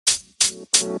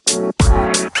During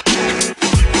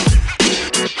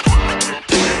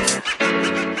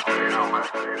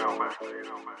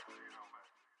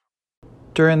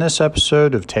this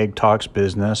episode of Tag Talks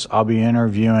Business, I'll be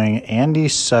interviewing Andy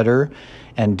Sutter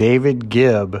and David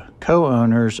Gibb,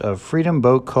 co-owners of Freedom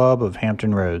Boat Club of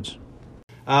Hampton Roads.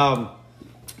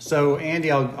 So Andy,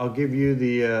 I'll give you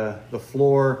the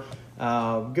floor.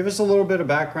 Give us a little bit of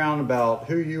background about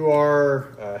who you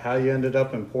are, how you ended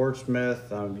up in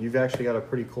Portsmouth. You've actually got a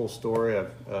pretty cool story.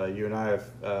 You and I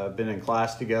have been in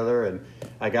class together, and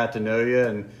I got to know you,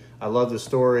 and I love the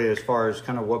story as far as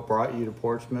kind of what brought you to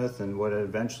Portsmouth and what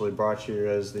eventually brought you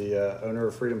as the owner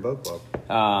of Freedom Boat Club.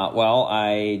 Well,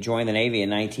 I joined the Navy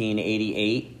in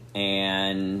 1988,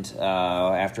 and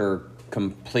after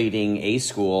completing A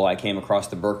school, I came across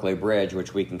the Berkeley Bridge,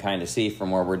 which we can kind of see from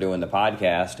where we're doing the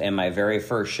podcast, and my very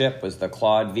first ship was the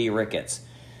Claude V. Ricketts,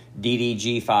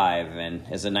 DDG-5, and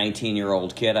as a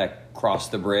 19-year-old kid, I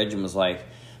crossed the bridge and was like,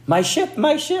 my ship!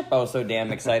 I was so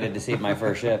damn excited to see my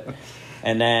first ship.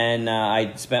 And then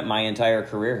I spent my entire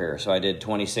career here. So I did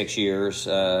 26 years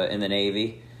in the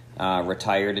Navy,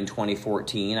 retired in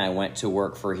 2014. I went to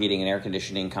work for a heating and air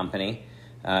conditioning company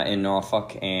in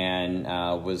Norfolk and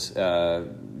was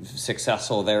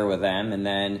successful there with them. And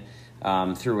then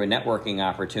through a networking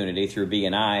opportunity, through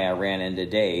BNI, I ran into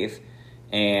Dave.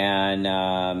 And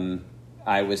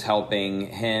I was helping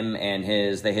him and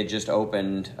they had just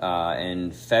opened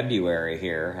in February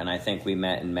here. And I think we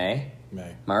met in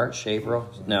March, April?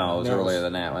 No, it was earlier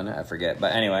than that one. I forget.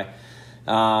 But anyway.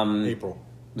 April.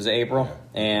 Was it April?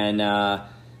 Yeah. And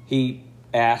he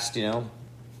asked,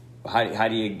 how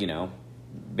do you,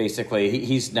 basically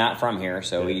he's not from here,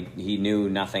 so he knew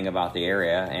nothing about the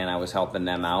area, and I was helping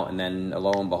them out. And then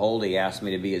lo and behold, he asked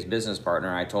me to be his business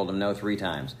partner. I told him no 3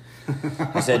 times.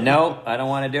 I said, no, I don't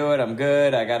want to do it. I'm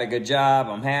good. I got a good job.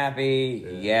 I'm happy.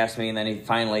 Yeah. He asked me, and then he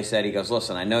finally said, he goes,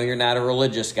 listen, I know you're not a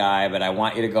religious guy, but I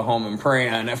want you to go home and pray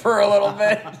on it for a little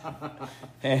bit.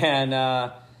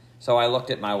 And so I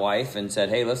looked at my wife and said,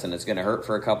 hey, listen, it's going to hurt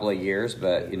for a couple of years,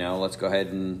 but, let's go ahead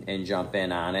and jump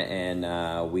in on it.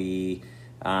 And we,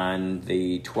 on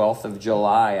the 12th of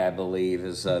July, I believe,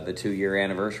 is the 2-year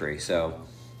anniversary. So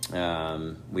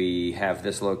we have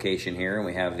this location here, and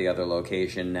we have the other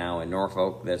location now in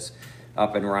Norfolk that's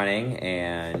up and running,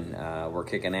 and we're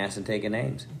kicking ass and taking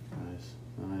names.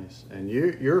 Nice. And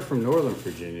you're from Northern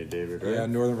Virginia, David, right? Yeah,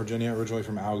 Northern Virginia, originally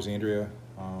from Alexandria,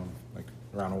 like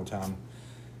around Old Town.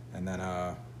 And then,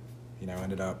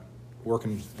 ended up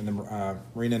working in the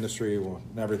marine industry and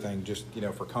everything, just,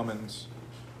 for Cummins.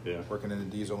 Yeah. Working in the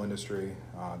diesel industry.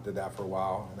 Did that for a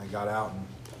while, and then got out and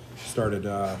started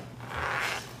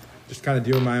just kind of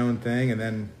doing my own thing, and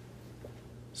then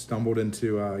stumbled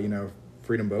into,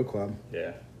 Freedom Boat Club.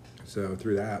 Yeah. So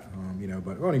through that,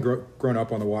 but only grown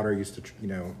up on the water, used to,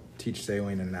 teach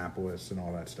sailing in Annapolis and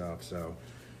all that stuff. So,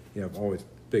 always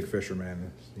big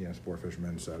fisherman, sport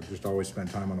fisherman. So just always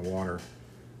spent time on the water.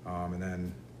 And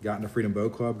then got into Freedom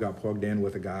Boat Club, got plugged in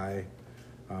with a guy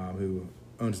who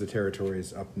owns the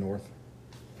territories up north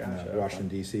in the Washington,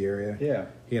 D.C. area. Yeah.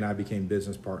 He and I became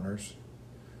business partners.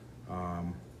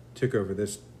 Took over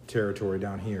this territory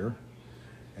down here.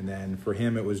 And then for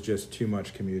him, it was just too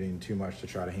much commuting, too much to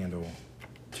try to handle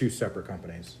 2 separate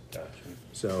companies. Gotcha.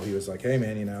 So he was like, hey,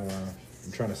 man,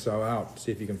 I'm trying to sell out.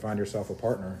 See if you can find yourself a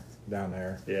partner down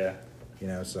there. Yeah.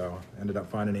 So ended up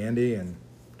finding Andy, and,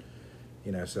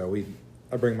 so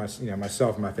I bring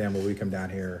myself and my family, we come down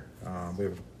here. We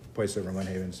have a place over in Lynn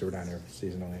Haven, so we're down here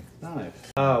seasonally. Nice.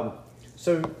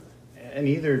 So, and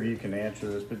either of you can answer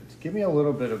this, but give me a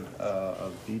little bit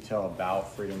of detail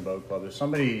about Freedom Boat Club. If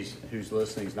somebody who's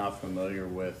listening is not familiar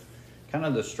with kind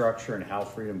of the structure and how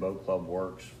Freedom Boat Club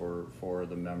works for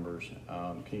the members,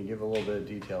 can you give a little bit of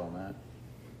detail on that?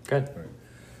 Good. Right.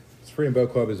 So Freedom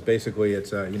Boat Club is basically,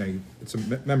 it's a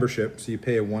membership, so you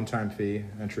pay a one-time fee,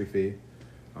 entry fee,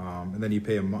 and then you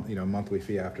pay a monthly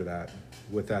fee after that.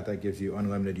 With that gives you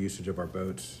unlimited usage of our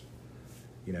boats.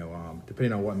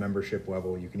 Depending on what membership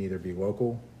level, you can either be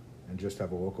local and just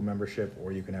have a local membership,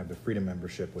 or you can have the Freedom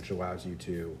membership, which allows you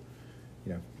to,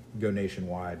 go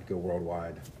nationwide, go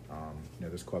worldwide.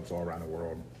 There's clubs all around the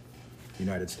world,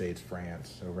 United States,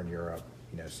 France, over in Europe.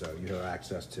 So you have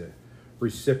access to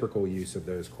reciprocal use of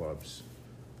those clubs.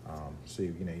 So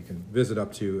you can visit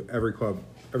up to every club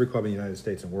in the United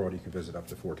States and world. You can visit up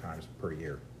to 4 times per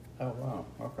year. Oh wow!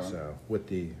 Okay. So with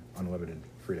the unlimited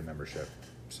Freedom membership,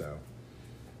 so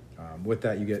with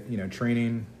that you get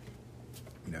training.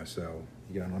 So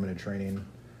you get unlimited training,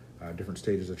 different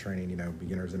stages of training.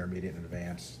 Beginners, intermediate, and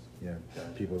advanced.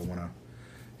 People that want to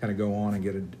kind of go on and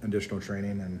get additional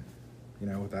training, and You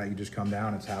know, with that, you just come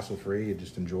down. It's hassle free. You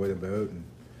just enjoy the boat and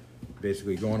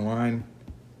basically go online,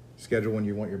 schedule when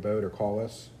you want your boat, or call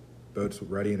us. Boat's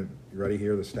ready and ready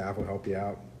here. The staff will help you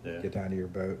out. Yeah. Get down to your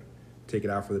boat, take it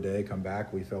out for the day, come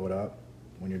back. We fill it up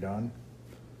when you're done.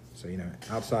 So, you know,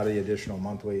 outside of the additional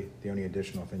monthly, the only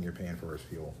additional thing you're paying for is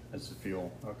fuel. That's the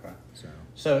fuel. Okay.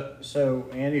 So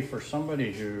Andy, for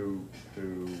somebody who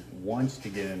wants to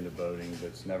get into boating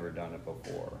but's never done it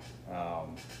before,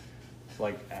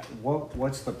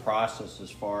 what's the process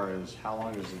as far as how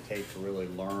long does it take to really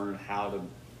learn how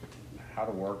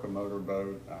to work a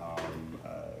motorboat?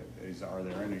 Are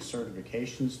there any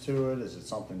certifications to it? Is it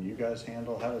something you guys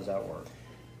handle? How does that work?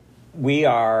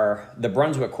 The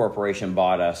Brunswick Corporation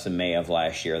bought us in May of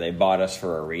last year. They bought us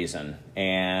for a reason,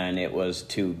 and it was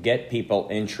to get people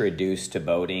introduced to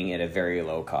boating at a very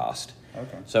low cost.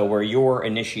 Okay. So where your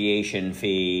initiation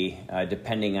fee,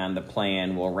 depending on the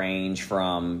plan, will range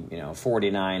from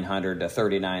 $4,900 to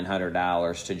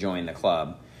 $3,900 to join the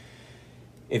club.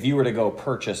 If you were to go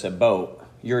purchase a boat,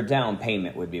 your down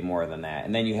payment would be more than that,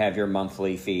 and then you have your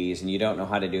monthly fees, and you don't know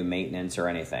how to do maintenance or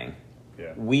anything.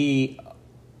 Yeah. We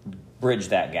bridge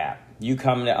that gap. You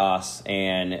come to us,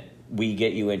 and we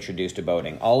get you introduced to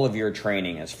boating. All of your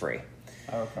training is free.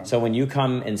 Okay. So when you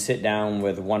come and sit down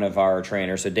with one of our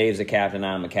trainers, so Dave's a captain,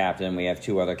 I'm a captain, we have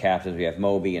two other captains, we have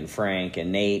Moby and Frank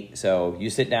and Nate. So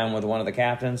you sit down with one of the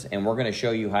captains, and we're going to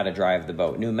show you how to drive the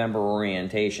boat. New member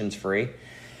orientation's free.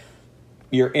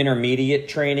 Your intermediate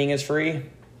training is free,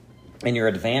 and your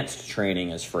advanced training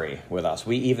is free with us.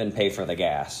 We even pay for the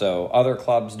gas. So other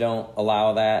clubs don't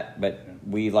allow that, but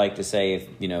we like to say, if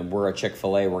we're a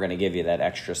Chick-fil-A, we're going to give you that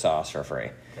extra sauce for free.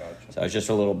 Gotcha. So it's just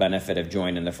a little benefit of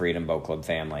joining the Freedom Boat Club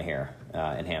family here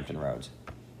in Hampton Roads.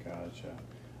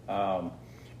 Gotcha.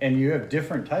 And you have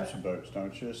different types of boats,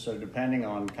 don't you? So depending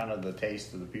on kind of the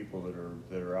taste of the people that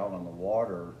are out on the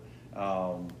water,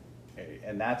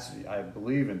 and that's, I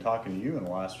believe, in talking to you in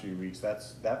the last few weeks,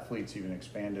 that fleet's even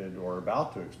expanded or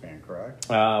about to expand, correct?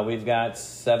 We've got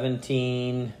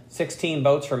 16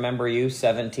 boats for member use,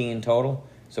 17 total.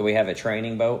 So we have a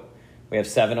training boat. We have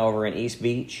 7 over in East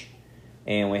Beach,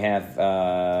 and we have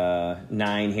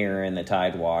 9 here in the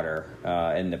Tidewater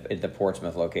at the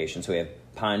Portsmouth location. So we have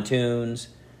pontoons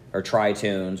or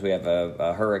tri-toons. We have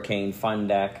a Hurricane fun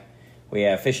deck. We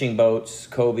have fishing boats,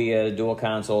 cobia, dual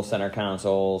console, center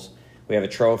consoles. We have a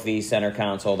trophy center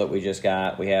console that we just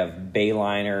got. We have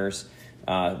bayliners.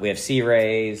 We have Sea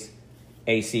Rays,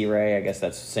 a Sea Ray, I guess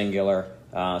that's singular.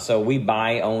 So we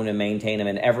buy, own, and maintain them,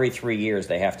 and every 3 years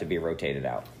they have to be rotated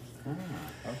out.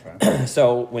 Okay.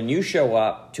 So when you show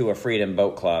up to a Freedom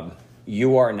Boat Club,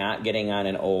 you are not getting on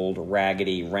an old,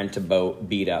 raggedy, rent-a-boat,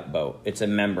 beat-up boat. It's a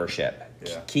membership.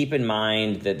 Yeah. Keep in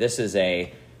mind that this is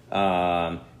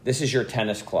your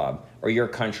tennis club or your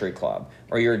country club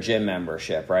or your gym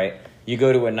membership, right? You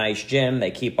go to a nice gym, they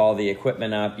keep all the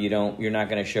equipment up. You're not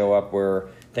going to show up where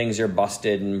things are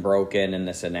busted and broken and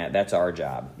this and that. That's our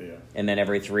job. Yeah. And then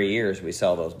every 3 years we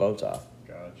sell those boats off.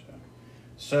 Gotcha.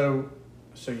 So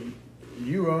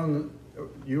you own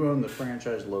the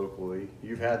franchise locally.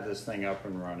 You've had this thing up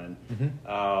and running,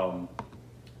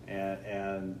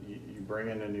 and you bring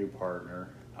in a new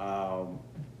partner.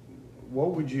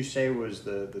 What would you say was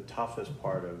the toughest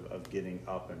part of getting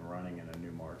up and running in a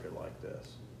new market like this?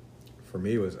 for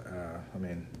me was,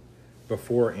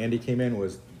 before Andy came in,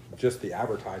 was just the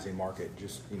advertising market,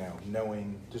 just,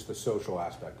 knowing just the social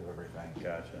aspect of everything.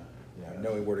 Gotcha.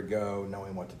 Knowing where to go,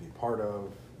 knowing what to be part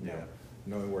of, Yeah.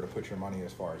 knowing where to put your money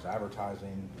as far as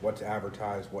advertising, what to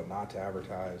advertise, what not to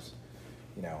advertise,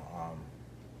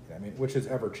 which is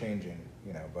ever changing,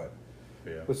 but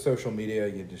Yeah. with social media,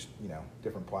 you just,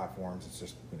 different platforms, it's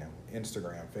just,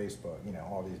 Instagram, Facebook,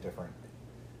 all these different,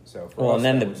 so for Well, us, and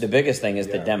then that was- the biggest thing is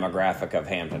the yeah. demographic of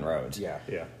Hampton Roads. Yeah.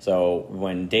 Yeah. So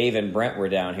when Dave and Brent were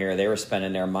down here, they were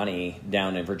spending their money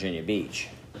down in Virginia Beach.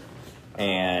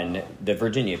 And the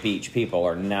Virginia Beach people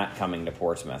are not coming to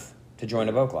Portsmouth to join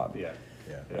a boat club. Yeah.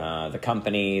 Yeah. The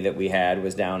company that we had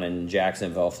was down in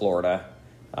Jacksonville, Florida.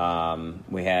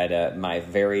 We had my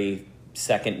very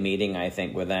second meeting, I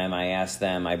think, with them.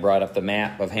 I brought up the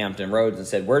map of Hampton Roads and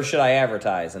said, where should I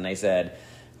advertise? And they said,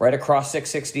 right across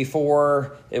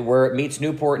 664 where it meets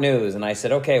Newport News. And I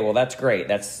said, okay, well, that's great.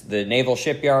 That's the Naval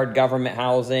Shipyard, government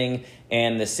housing,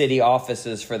 and the city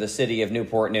offices for the city of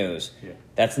Newport News. Yeah.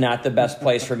 That's not the best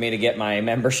place for me to get my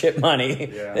membership money.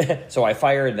 Yeah. So I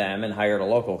fired them and hired a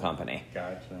local company.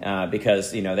 Gotcha.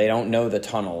 Because, they don't know the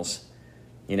tunnels.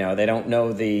 They don't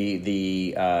know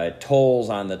the tolls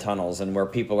on the tunnels and where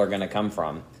people are going to come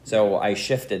from. So I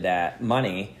shifted that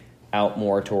money out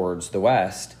more towards the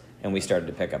west, and we started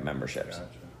to pick up memberships.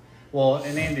 Gotcha. Well,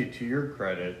 and Andy, to your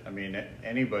credit, I mean,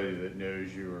 anybody that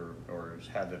knows you or has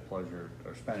had the pleasure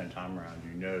of spending time around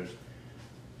you knows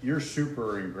you're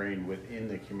super ingrained within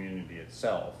the community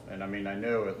itself. And I mean, I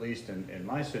know at least in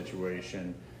my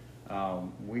situation,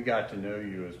 we got to know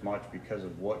you as much because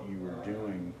of what you were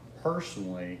doing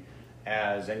personally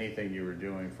as anything you were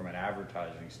doing from an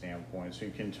advertising standpoint. So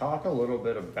you can talk a little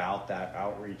bit about that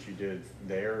outreach you did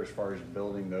there as far as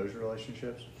building those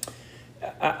relationships?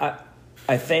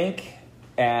 I think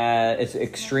it's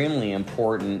extremely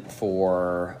important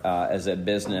for, as a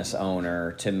business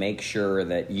owner, to make sure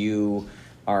that you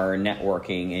are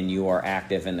networking and you are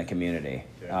active in the community.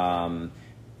 Yeah.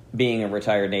 Being a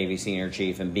retired Navy senior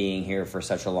chief and being here for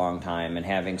such a long time and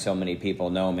having so many people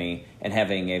know me and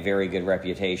having a very good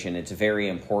reputation, it's very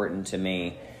important to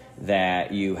me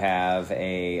that you have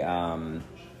a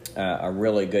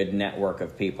really good network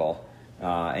of people.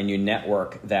 And you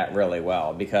network that really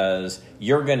well, because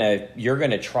you're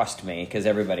gonna trust me because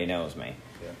everybody knows me.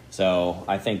 Yeah. So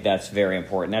I think that's very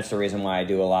important. That's the reason why I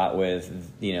do a lot with,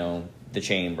 the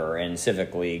chamber and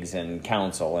civic leagues and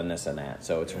council and this and that.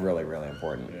 So it's really, really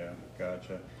important. Yeah,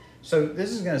 gotcha. So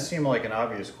this is going to seem like an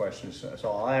obvious question. So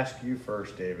I'll ask you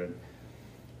first, David.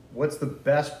 What's the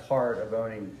best part of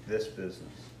owning this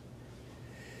business?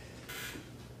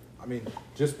 I mean,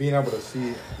 just being able to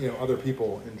see, other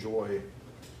people enjoy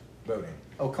boating.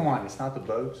 Oh, come on. It's not the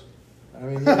boats. I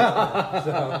mean,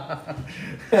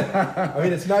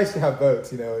 it's nice to have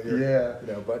boats,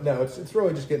 but no, it's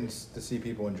really just getting to see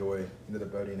people enjoy the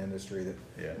boating industry that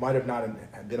might have not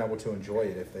been able to enjoy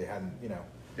it if they hadn't,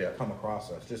 come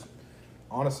across us. Just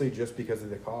honestly, just because of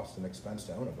the cost and expense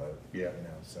to own a boat. Yeah.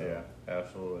 Yeah,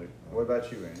 absolutely. What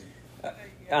about you, Andy?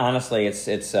 Honestly, it's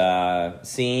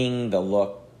seeing the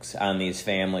looks on these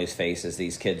families' faces,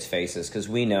 these kids' faces, because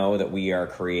we know that we are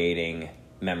creating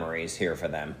memories here for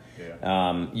them.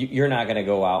 Yeah. You're not going to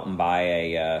go out and buy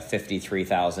a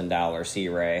 $53,000 Sea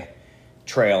Ray,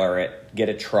 trailer it, get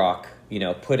a truck,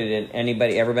 put it in.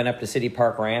 Anybody ever been up to City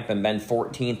Park Ramp and been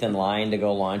 14th in line to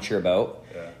go launch your boat?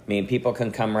 Yeah. I mean, people can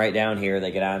come right down here,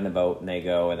 they get on the boat and they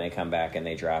go and they come back and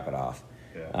they drop it off.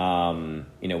 Yeah.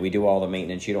 We do all the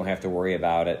maintenance. You don't have to worry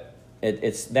about it.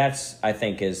 That's I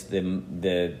think is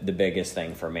the biggest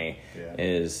thing for me,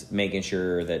 is making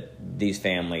sure that these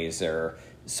families are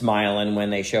smiling when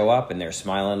they show up and they're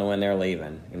smiling when they're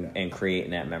leaving, and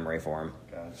creating that memory for them.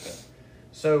 Gotcha.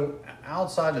 So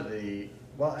outside of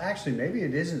actually maybe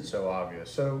it isn't so obvious.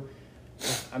 So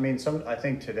I mean, I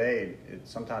think today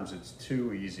sometimes it's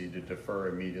too easy to defer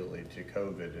immediately to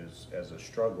COVID as a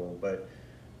struggle. But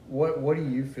what do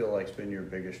you feel like's been your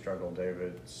biggest struggle,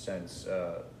 David, since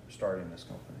starting this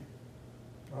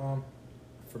company?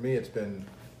 For me, it's been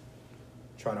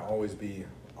trying to always be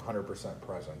 100%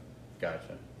 present.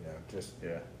 Gotcha.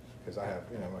 Because I have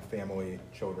my family,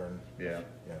 children. Yeah.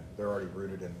 They're already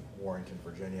rooted in Warrington,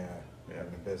 Virginia.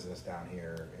 Having a business down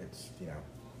here, it's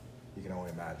you can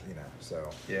only imagine. So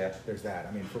there's that.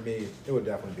 I mean, for me, it would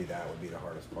definitely be the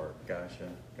hardest part. Gotcha.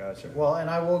 Well,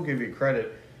 and I will give you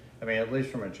credit. I mean, at least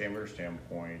from a chamber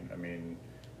standpoint, I mean,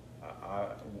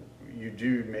 you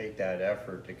do make that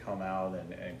effort to come out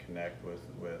and connect with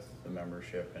the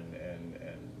membership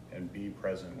and be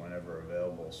present whenever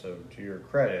available. So to your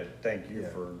credit, thank you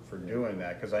for doing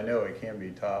that, because I know it can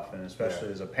be tough, and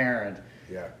especially as a parent,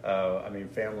 I mean,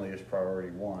 family is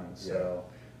priority one. So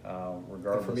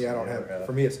regardless, and for me, I don't have.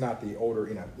 For me, it's not the older,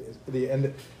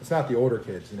 it's not the older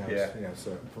kids,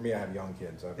 So for me, I have young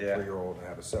kids. I have a 3-year-old, I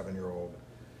have a 7-year-old.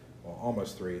 Well,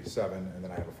 almost 3, 7, and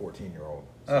then I have a 14-year-old.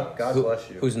 So, oh, God bless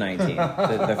you. Who's 19? the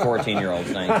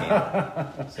 14-year-old's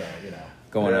 19. So,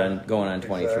 going on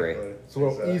 23. Exactly. It's a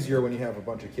little easier when you have a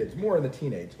bunch of kids, more in the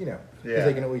teenage, because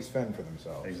they can at least fend for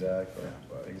themselves. Exactly.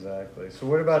 Exactly. So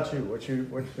what about you? What's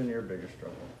been your biggest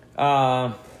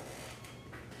struggle?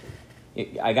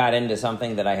 I got into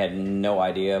something that I had no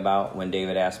idea about when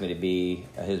David asked me to be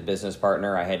his business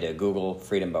partner. I had to Google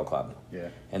Freedom Boat Club. Yeah.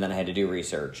 And then I had to do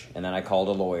research. And then I called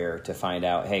a lawyer to find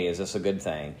out, hey, is this a good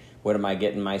thing? What am I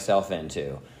getting myself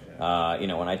into?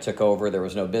 Yeah. When I took over, there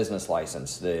was no business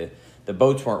license. The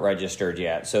boats weren't registered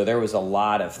yet. So there was a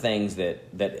lot of things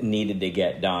that needed to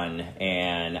get done.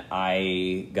 And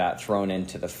I got thrown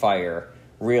into the fire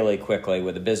really quickly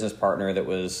with a business partner that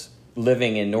was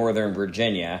living in Northern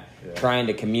Virginia, trying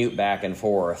to commute back and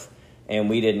forth,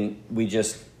 and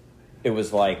it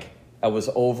was like I was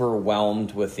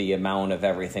overwhelmed with the amount of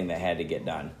everything that had to get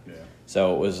done. Yeah.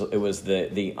 So it was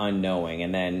the unknowing,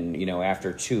 and then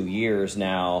after 2 years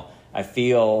now, I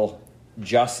feel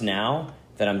just now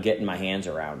that I'm getting my hands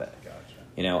around it.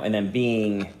 Gotcha. And then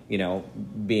being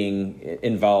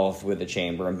involved with the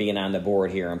chamber and being on the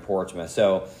board here in Portsmouth.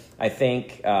 So I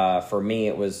think for me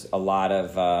it was a lot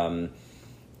of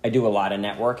I do a lot of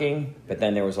networking, but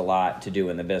then there was a lot to do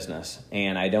in the business,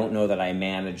 and I don't know that I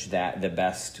managed that the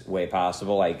best way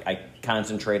possible. I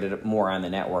concentrated more on the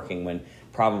networking when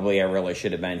probably I really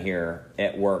should have been here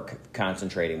at work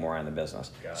concentrating more on the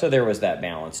business. So there was that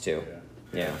balance too.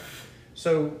 Yeah.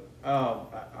 So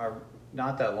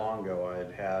not that long ago,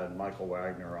 I had Michael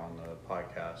Wagner on the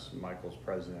podcast. Michael's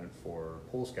president for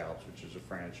Pool Scouts, which is a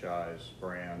franchise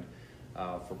brand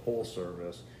for pool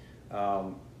service.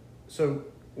 So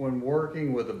when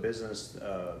working with a business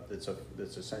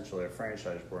that's essentially a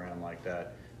franchise brand like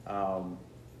that,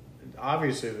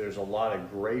 obviously there's a lot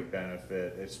of great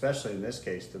benefit, especially in this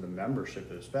case to the membership,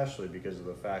 especially because of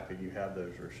the fact that you have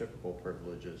those reciprocal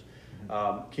privileges.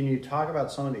 Can you talk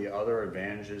about some of the other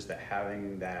advantages that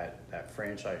having that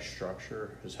franchise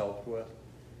structure has helped with?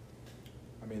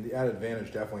 I mean, the added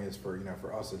advantage definitely is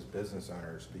for us as business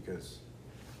owners, because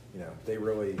they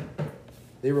really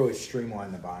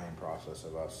streamline the buying process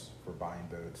of us for buying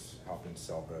boats, helping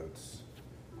sell boats,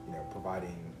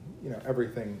 providing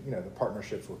everything, the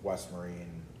partnerships with West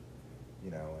Marine,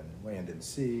 and Land and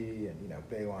Sea, and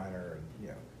Bayliner, and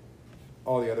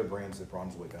all the other brands that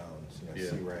Brunswick owns,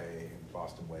 Sea Ray,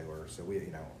 Boston Whaler. So we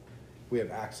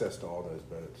have access to all those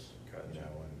boats. Gotcha. And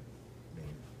I mean,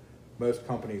 most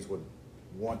companies would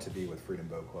want to be with Freedom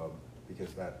Boat Club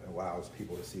because that allows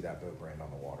people to see that boat brand on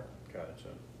the water. Gotcha.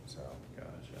 So,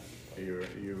 gotcha. You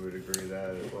would agree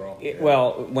that as well?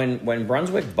 Well, when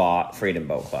Brunswick bought Freedom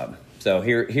Boat Club, so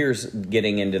here's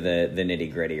getting into the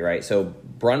nitty gritty, right? So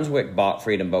Brunswick bought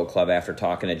Freedom Boat Club after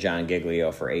talking to John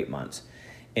Giglio for 8 months.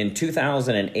 In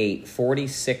 2008,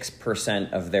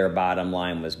 46% of their bottom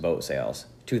line was boat sales.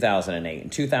 2008. In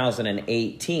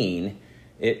 2018,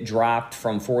 it dropped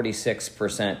from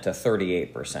 46% to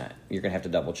 38%. You're going to have to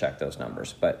double check those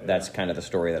numbers, but that's kind of the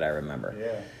story that I remember.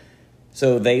 Yeah.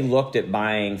 So they looked at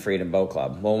buying Freedom Boat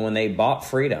Club. Well, when they bought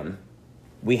Freedom,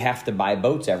 we have to buy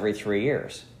boats every 3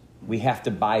 years. We have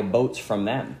to buy boats from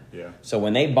them. Yeah. So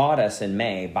when they bought us in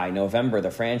May, by November, the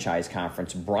franchise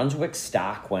conference, Brunswick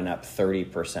stock went up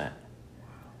 30%.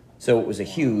 So it was a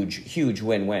huge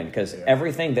win-win, because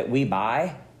everything that we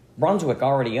buy, Brunswick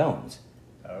already owns.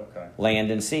 Okay.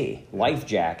 Land and Sea, life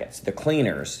jackets, the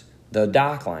cleaners, the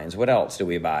dock lines. What else do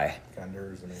we buy?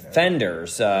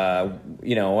 Fenders.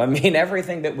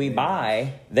 Everything that we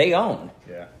buy, they own.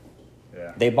 Yeah.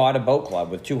 Yeah. They bought a boat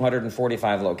club with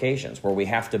 245 locations where we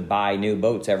have to buy new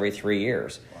boats every 3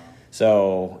 years. Wow.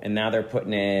 So, and now they're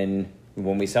putting in,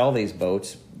 when we sell these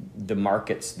boats, the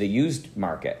used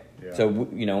market. Yeah. So,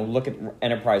 look at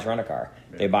Enterprise Rent-A-Car.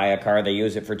 Yeah. They buy a car, they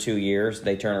use it for 2 years,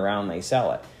 they turn around, they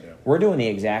sell it. Yeah. We're doing the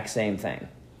exact same thing.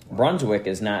 Wow. Brunswick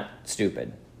is not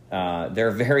stupid.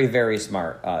 They're very, very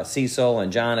smart. Cecil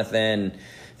and Jonathan,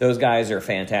 those guys are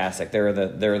fantastic. They're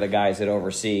the guys that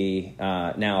oversee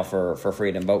now for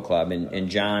Freedom Boat Club, and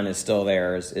John is still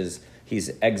there.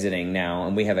 He's exiting now,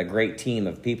 and we have a great team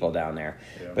of people down there.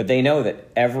 Yeah. But they know that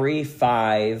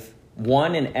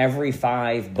one in every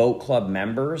five boat club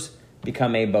members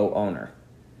become a boat owner.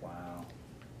 Wow.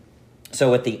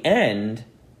 So at the end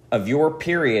of your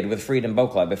period with Freedom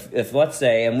Boat Club, if let's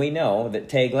say, and we know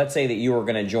that let's say that you were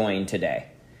going to join today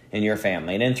in your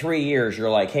family, and in 3 years you're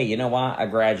like, hey, you know what? I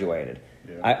graduated.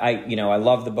 Yeah. I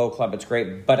love the boat club. It's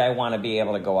great, but I want to be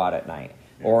able to go out at night.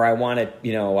 Yeah. Or I want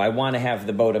to have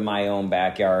the boat in my own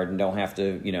backyard and don't have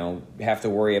to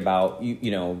worry about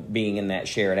being in that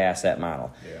shared asset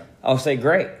model. Yeah. I'll say,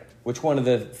 great. Which one of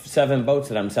the 7 boats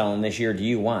that I'm selling this year do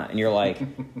you want? And you're like,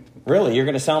 really? You're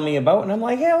going to sell me a boat? And I'm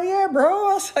like, hell yeah, bro.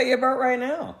 I'll sell you a boat right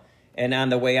now. And on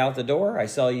the way out the door, I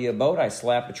sell you a boat. I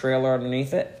slap a trailer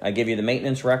underneath it. I give you the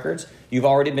maintenance records. You've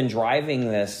already been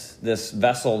driving this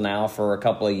vessel now for a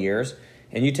couple of years,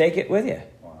 and you take it with you.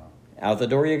 Wow. Out the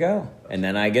door you go. And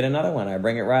then I get another one. I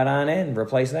bring it right on in and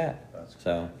replace that. That's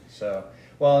so.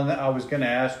 Well, and I was going to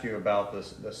ask you about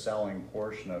the selling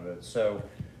portion of it. So,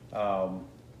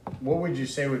 what would you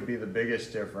say would be the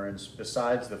biggest difference,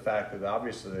 besides the fact that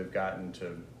obviously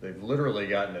they've literally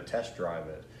gotten to test drive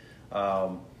it?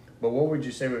 But what would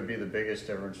you say would be the biggest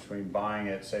difference between buying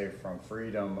it, say, from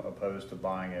Freedom opposed to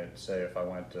buying it, say, if I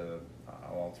went to,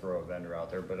 I won't throw a vendor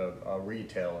out there, but a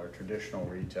retailer, traditional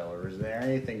retailer? Is there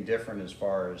anything different as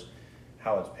far as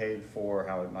how it's paid for,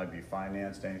 how it might be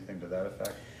financed, anything to that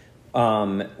effect?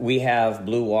 We have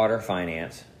Blue Water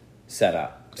Finance set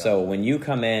up. Gotcha. So when you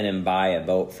come in and buy a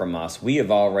boat from us, we have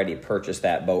already purchased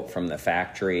that boat from the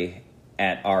factory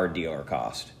at our dealer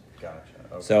cost. Gotcha.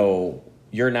 Okay. So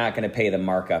you're not going to pay the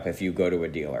markup if you go to a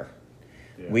dealer.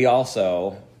 Yeah. We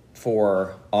also,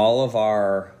 for all of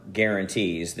our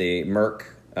guarantees, the Merck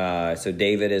So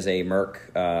David is a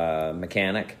Merc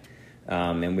mechanic,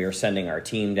 and we are sending our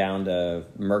team down to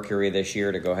Mercury this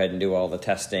year to go ahead and do all the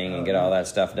testing and get all that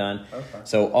stuff done. Okay.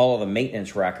 So all of the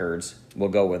maintenance records will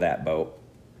go with that boat.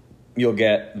 You'll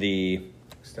get the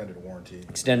extended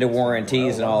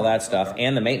warranties and all that stuff,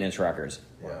 and the maintenance records.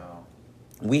 Wow.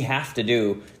 We have to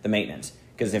do the maintenance,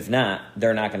 because if not,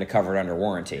 they're not going to cover it under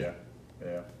warranty. Yeah.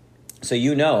 Yeah. So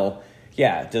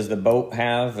does the boat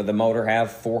have, or the motor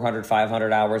have 400,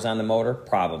 500 hours on the motor?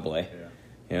 Probably.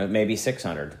 Yeah. Maybe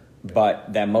 600.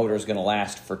 But that motor is going to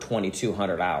last for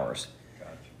 2,200 hours.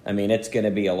 Gotcha. I mean, it's going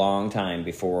to be a long time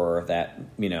before that,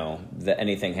 that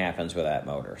anything happens with that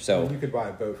motor. So you could buy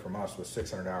a boat from us with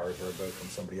 600 hours or a boat from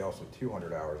somebody else with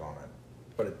 200 hours on it.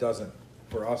 But it doesn't,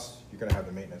 for us, you're going to have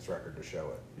the maintenance record to show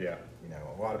it. Yeah.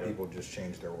 A lot of people just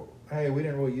change their oil. Hey, we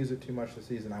didn't really use it too much this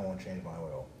season. I won't change my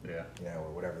oil. Yeah.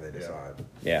 Or whatever they decide.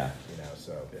 yeah.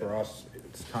 So for us,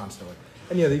 it's constantly.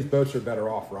 And these boats are better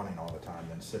off running all the time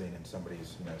than sitting in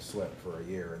somebody's slip for a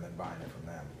year and then buying it from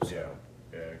them. So,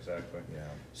 Yeah. Yeah. Exactly. Yeah.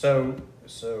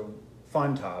 So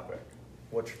fun topic.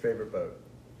 What's your favorite boat,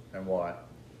 and why?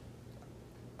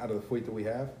 Out of the fleet that we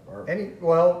have, or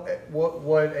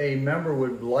What a member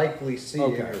would likely see in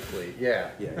Okay. your fleet. Yeah.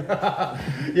 yeah.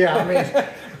 Yeah. I mean,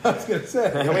 I was gonna say.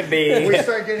 It would if we be.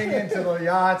 start getting into the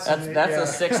yachts. That's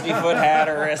a 60-foot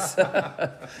Hatteras.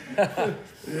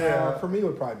 For me, it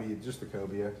would probably be just the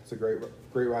Cobia. It's a great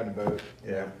riding boat.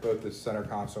 Yeah. Both the center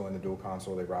console and the dual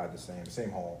console, they ride the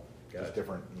same hull, Gotcha. just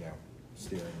different,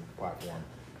 steering platform.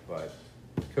 But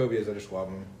Cobias, I just love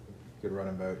them. Good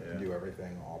running boat. Yeah. Can do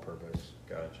everything, all purpose.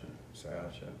 Gotcha. So-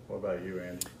 Gotcha. What about you,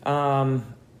 Andy?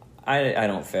 I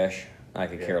don't fish. I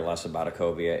could care less about a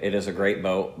cobia. It is a great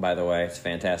boat, by the way. It's a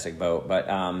fantastic boat. But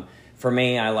for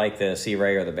me, I like the Sea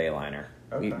Ray or the Bayliner.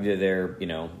 Okay. They're,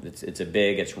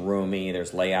 it's roomy.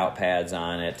 There's layout pads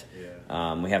on it.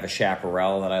 Yeah. We have a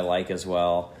chaparral that I like as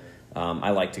well.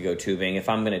 I like to go tubing. If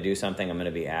I'm going to do something, I'm going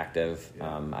to be active.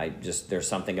 Yeah. There's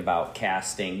something about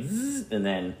casting and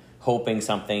then hoping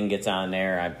something gets on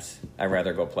there. I'd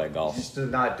rather go play golf. Just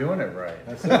not doing it right.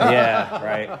 Yeah,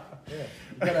 right. Yeah.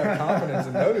 You gotta have confidence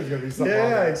and know there's gonna be something on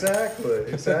Yeah, there.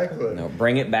 exactly. No,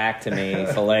 bring it back to me,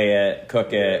 fillet it,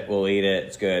 cook it, we'll eat it,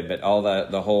 it's good. But all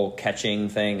the whole catching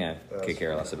thing, I could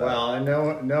care less about. Well,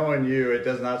 and knowing you, it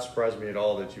does not surprise me at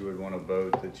all that you would want a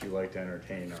boat that you like to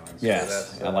entertain on. So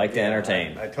Yes, I like to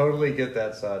entertain. I totally get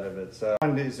that side of it. So,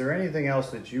 is there anything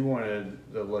else that you wanted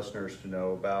the listeners to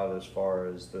know about as far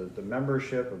as the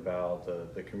membership, about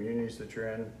the communities that you're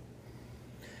in?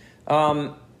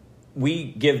 We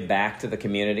give back to the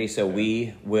community, so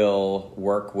we will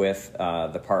work with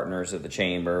the partners of the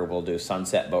chamber. We'll do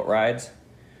sunset boat rides.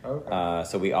 Okay.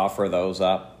 So we offer those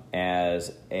up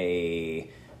as a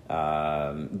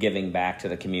giving back to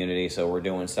the community. So we're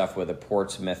doing stuff with the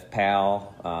Portsmouth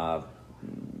PAL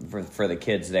for the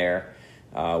kids there.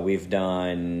 We've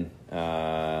done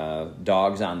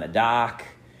Dogs on the Dock.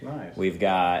 Nice. We've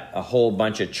got a whole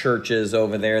bunch of churches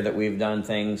over there that we've done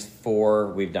things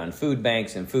for. We've done food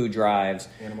banks and food drives.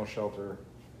 Animal shelter,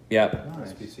 Yep.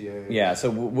 Nice. SPCA. Yeah, so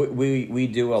we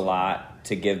do a lot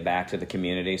to give back to the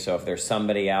community. So if there's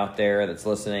somebody out there that's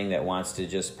listening that wants to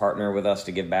just partner with us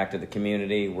to give back to the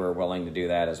community, we're willing to do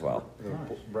that as well. The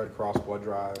Red Cross blood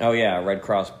drive. Oh yeah, Red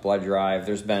Cross blood drive.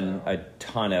 There's been a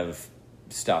ton of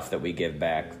stuff that we give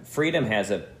back. Freedom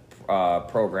has a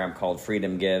program called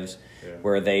Freedom Gives,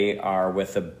 where they are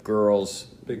with the girls,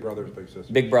 Big brothers, big sisters.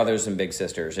 big brothers and big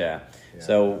sisters. Yeah.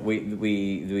 So we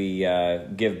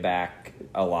give back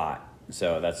a lot.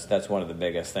 So that's one of the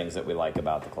biggest things that we like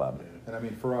about the club. And I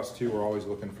mean, for us too, we're always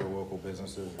looking for local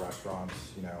businesses, restaurants,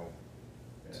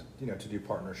 to do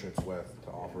partnerships with,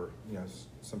 to offer,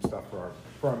 some stuff for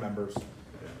our members.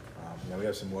 We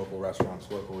have some local restaurants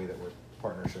locally that we're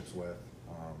partnerships with.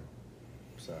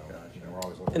 So we're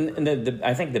always looking. And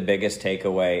I think the biggest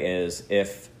takeaway is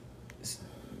if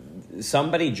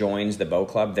somebody joins the boat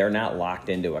club, they're not locked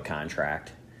into a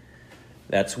contract.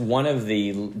 That's one of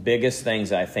the biggest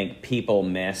things I think people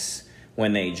miss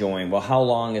when they join. Well, how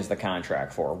long is the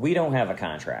contract for? We don't have a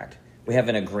contract. We have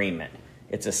an agreement.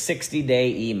 It's a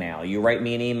 60-day email. You write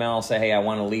me an email, say, hey, I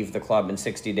want to leave the club in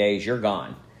 60 days, you're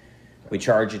gone. We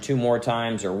charge you 2 more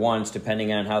times or once,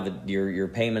 depending on how your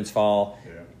payments fall.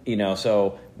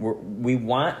 So we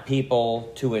want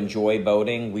people to enjoy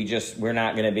boating. We're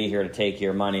not going to be here to take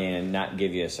your money and not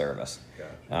give you a service.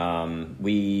 Gotcha.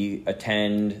 We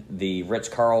attend the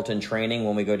Ritz-Carlton training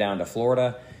when we go down to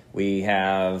Florida. We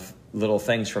have little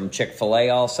things from Chick-fil-A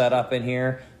all set up in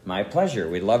here. My pleasure.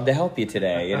 We'd love to help you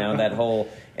today. That whole,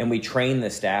 and we train the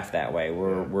staff that way.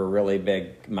 We're really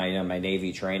big. My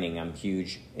Navy training, I'm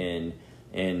huge in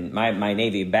in my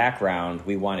Navy background,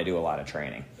 we want to do a lot of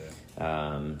training.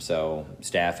 So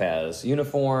staff has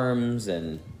uniforms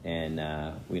and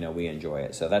we enjoy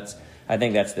it. So I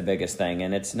think that's the biggest thing.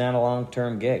 And it's not a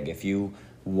long-term gig. If you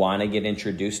want to get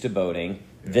introduced to boating,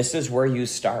 this is where you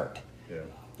start.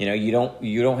 Yeah. You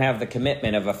don't have the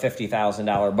commitment of a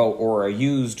 $50,000 boat or a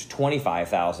used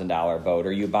 $25,000 boat,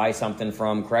 or you buy something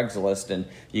from Craigslist and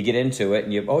you get into it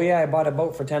and I bought a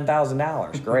boat for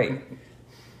 $10,000. Great.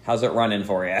 How's it running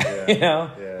for you? Yeah,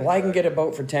 I can get a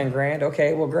boat for 10 grand.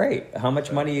 Okay, well, great. How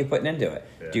much money are you putting into it?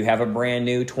 Yeah. Do you have a brand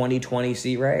new 2020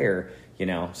 Sea Ray, or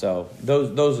so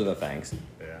those are the things.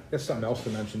 Yeah. That's something else to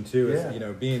mention too.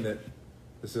 Is being that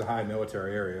this is a high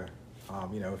military area.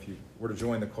 If you were to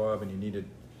join the club and you need to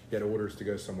get orders to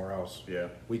go somewhere else,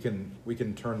 we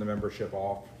can turn the membership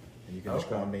off and you can just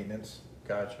go on maintenance.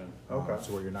 Gotcha. Okay.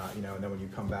 So where you're not, and then when you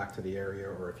come back to the area,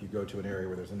 or if you go to an area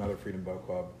where there's another Freedom Boat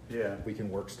Club, we can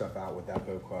work stuff out with that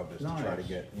boat club just to try to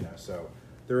get, so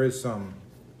there is some,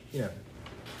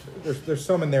 there's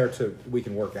some in there we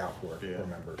can work out for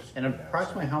members. And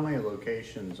approximately how many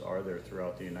locations are there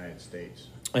throughout the United States?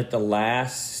 At the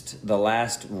last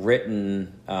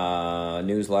written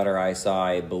newsletter I saw,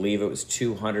 I believe it was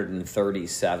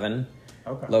 237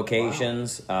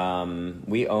 locations. Wow.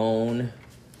 We own,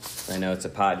 I know it's a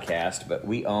podcast, but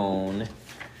we own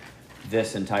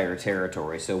this entire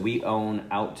territory. So we own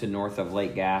out to north of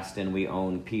Lake Gaston. We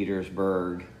own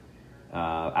Petersburg,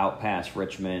 out past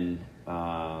Richmond,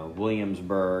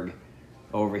 Williamsburg,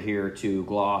 over here to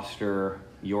Gloucester,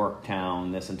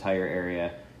 Yorktown, this entire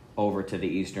area, over to the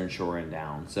Eastern Shore and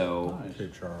down. So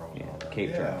Cape Charles.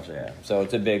 Cape Charles, So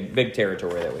it's a big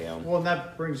territory that we own. Well, and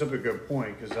that brings up a good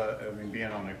point, because being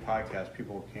on a podcast,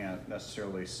 people can't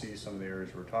necessarily see some of the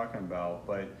areas we're talking about,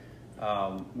 but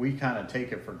we kind of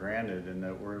take it for granted in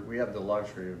that we have the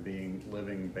luxury of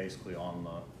living basically on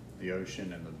the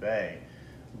ocean and the bay.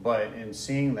 But in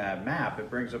seeing that map, it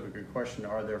brings up a good question: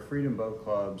 are there Freedom Boat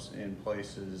Clubs in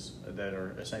places that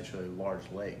are essentially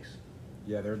large lakes?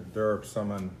 Yeah, there are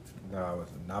some on with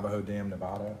Navajo Dam,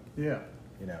 Nevada. Yeah.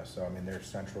 So there's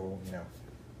central.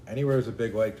 Anywhere there's a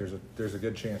big lake, there's a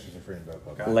good chance there's a Freedom Boat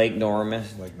Club. Lake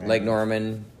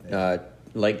Norman,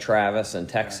 Lake Travis in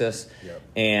Texas,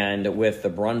 and with the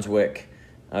Brunswick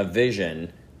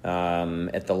vision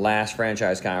at the last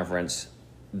franchise conference,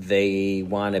 they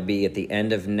want to be at the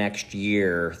end of next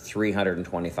year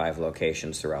 325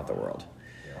 locations throughout the world.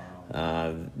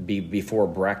 Before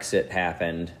Brexit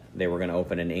happened, they were going to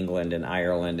open in England and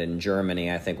Ireland, and Germany,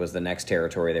 I think, was the next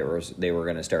territory they were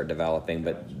going to start developing,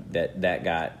 but that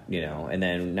got, and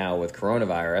then now with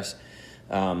coronavirus,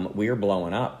 we are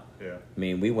blowing up. Yeah.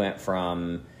 We went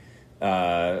from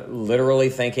literally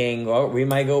thinking, we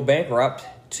might go bankrupt,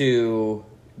 to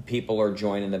people are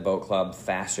joining the boat club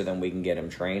faster than we can get them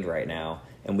trained right now,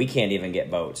 and we can't even get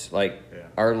boats.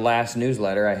 Our last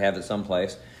newsletter, I have it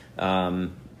someplace,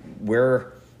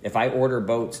 if I order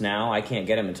boats now, I can't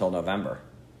get them until November.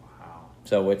 Wow.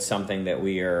 So it's something that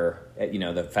we are,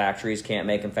 the factories can't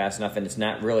make them fast enough, and it's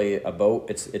not really a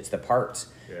boat, it's the parts,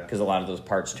 because a lot of those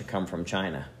parts come from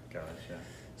China. Gotcha.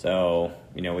 So,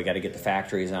 we got to get the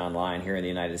factories online here in the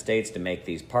United States to make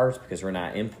these parts, because we're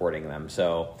not importing them.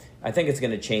 So I think it's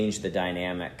going to change the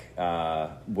dynamic,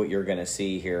 what you're going to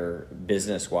see here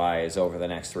business-wise over the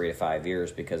next 3 to 5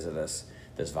 years because of this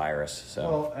virus. So,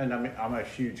 well, and I'm a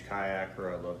huge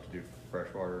kayaker. I love to do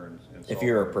freshwater and if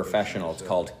you're a professional, it's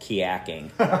called kayaking.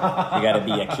 You got to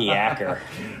be a kayaker.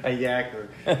 A yaker.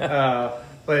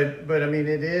 But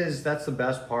that's the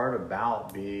best part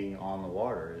about being on the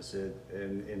water, is it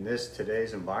in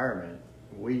today's environment,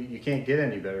 you can't get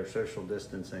any better social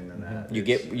distancing than that. You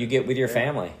get with your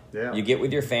family. Yeah. You get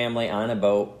with your family on a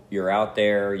boat. You're out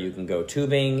there. You can go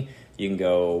tubing. You can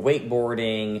go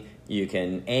wakeboarding. You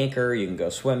can anchor. You can go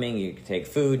swimming. You can take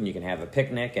food, and you can have a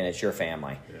picnic, and it's your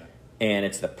family. Yeah. And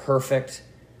it's the perfect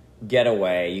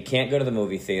getaway. You can't go to the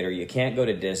movie theater. You can't go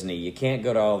to Disney. You can't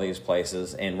go to all these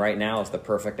places. And right now is the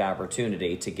perfect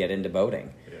opportunity to get into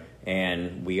boating. Yeah.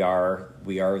 And we are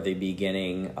the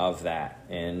beginning of that.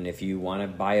 And if you want to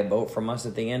buy a boat from us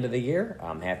at the end of the year,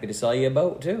 I'm happy to sell you a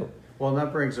boat too. Well, and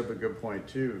that brings up a good point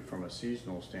too, from a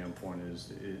seasonal standpoint.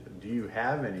 Do you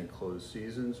have any closed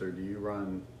seasons, or do you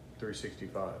run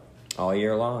 365? All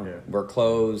year long. Yeah. We're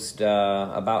closed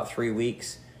about 3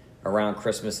 weeks around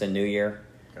Christmas and New Year.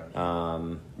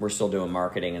 Gotcha. We're still doing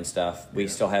marketing and stuff. We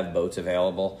still have boats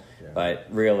available, but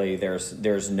really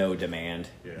there's no demand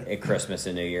at Christmas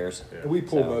and New Year's. Yeah. We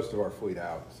pull most of our fleet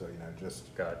out, so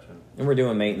just gotcha. And we're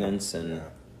doing maintenance and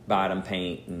bottom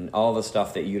paint and all the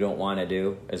stuff that you don't want to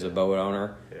do as a boat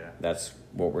owner. Yeah. That's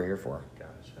what we're here for.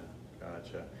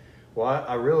 Gotcha. Well,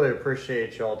 I really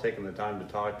appreciate y'all taking the time to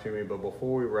talk to me. But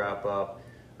before we wrap up,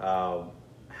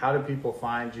 how do people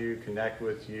find you, connect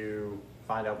with you,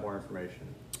 find out more information?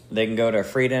 They can go to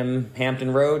Freedom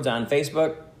Hampton Roads on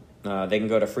Facebook. They can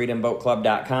go to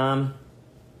freedomboatclub.com.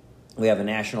 We have a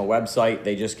national website.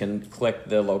 They just can click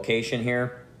the location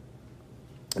here.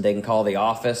 They can call the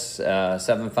office,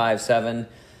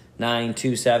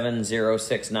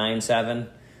 757-927-0697.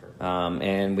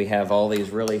 And we have all these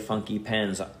really funky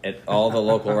pens at all the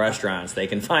local restaurants. They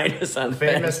can find us on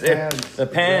Famous pens. pens. The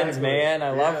pens, Exactly. man.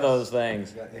 I love Yes. those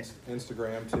things. You got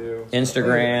Instagram too.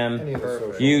 Instagram, Any of the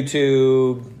social-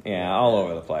 YouTube, yeah, all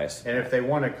over the place. And if they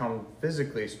want to come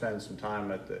physically spend some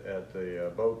time at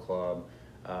the boat club,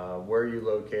 where are you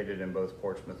located in both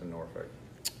Portsmouth and Norfolk?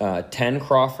 10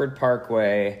 Crawford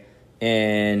Parkway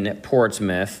in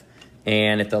Portsmouth,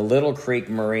 and at the Little Creek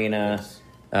Marina,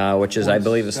 which is, I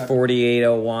believe, is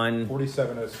 4801.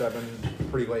 4707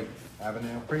 Pretty Lake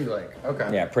Avenue. Pretty Lake. Okay.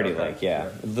 Yeah, Pretty Okay. Lake, yeah.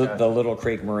 Gotcha. The Little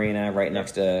Creek Marina right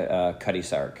next to Cuddy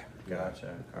Sark. Gotcha.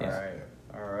 All Yes. right.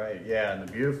 All right. Yeah, and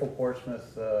the beautiful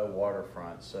Portsmouth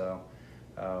waterfront. So,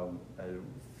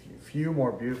 a few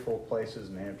more beautiful places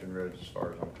in Hampton Roads as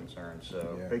far as I'm concerned.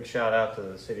 So, Yeah. big shout out to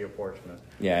the city of Portsmouth.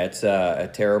 Yeah, it's a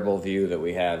terrible view that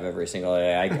we have every single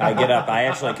day. I get up. I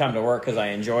actually come to work because I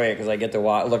enjoy it because I get to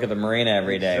look at the marina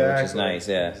every day, which is nice.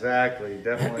 Yeah. Exactly.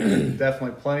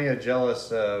 Definitely plenty of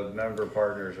jealous member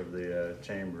partners of the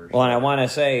chambers. Well, and I want to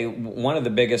say one of the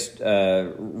biggest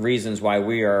reasons why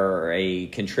we are a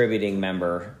contributing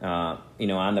member,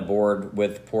 on the board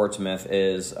with Portsmouth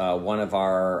is one of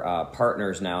our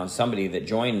partners now, somebody that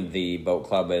joined the boat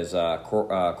club is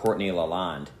Courtney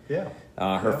Lalonde. Yeah.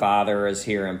 Her father is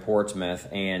here in Portsmouth,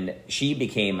 and she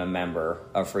became a member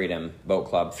of Freedom Boat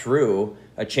Club through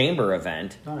a chamber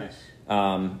event. Nice.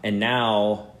 And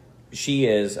now she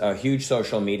is a huge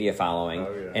social media following,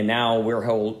 Oh, yeah. and now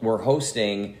we're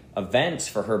hosting events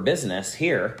for her business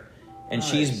here, and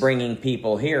she's Nice. bringing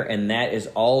people here, and that is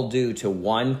all due to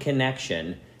one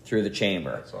connection through the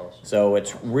chamber. That's awesome. So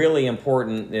it's really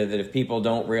important that if people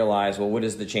don't realize, well, what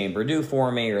does the chamber do for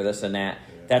me, or this and that.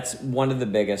 That's one of the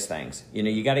biggest things.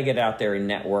 You got to get out there and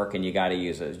network, and you got to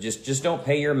use it. Just don't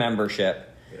pay your membership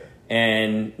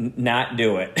and not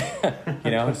do it.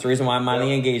 It's the reason why I'm on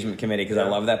the engagement committee, because I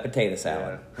love that potato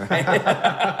salad.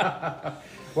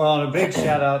 Well, and a big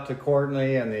shout out to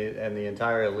Courtney and the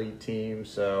entire elite team.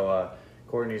 So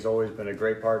Courtney's always been a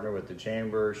great partner with the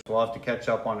chambers. We'll have to catch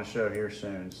up on a show here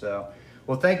soon. So,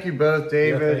 well, thank you both,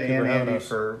 David thank you and for having Andy, us.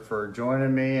 for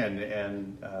joining me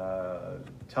and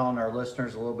telling our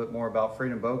listeners a little bit more about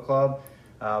Freedom Boat Club.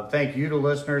 Thank you to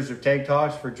listeners of Take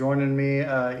Talks for joining me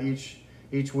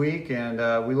each week,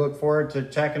 and we look forward to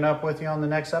checking up with you on the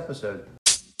next episode.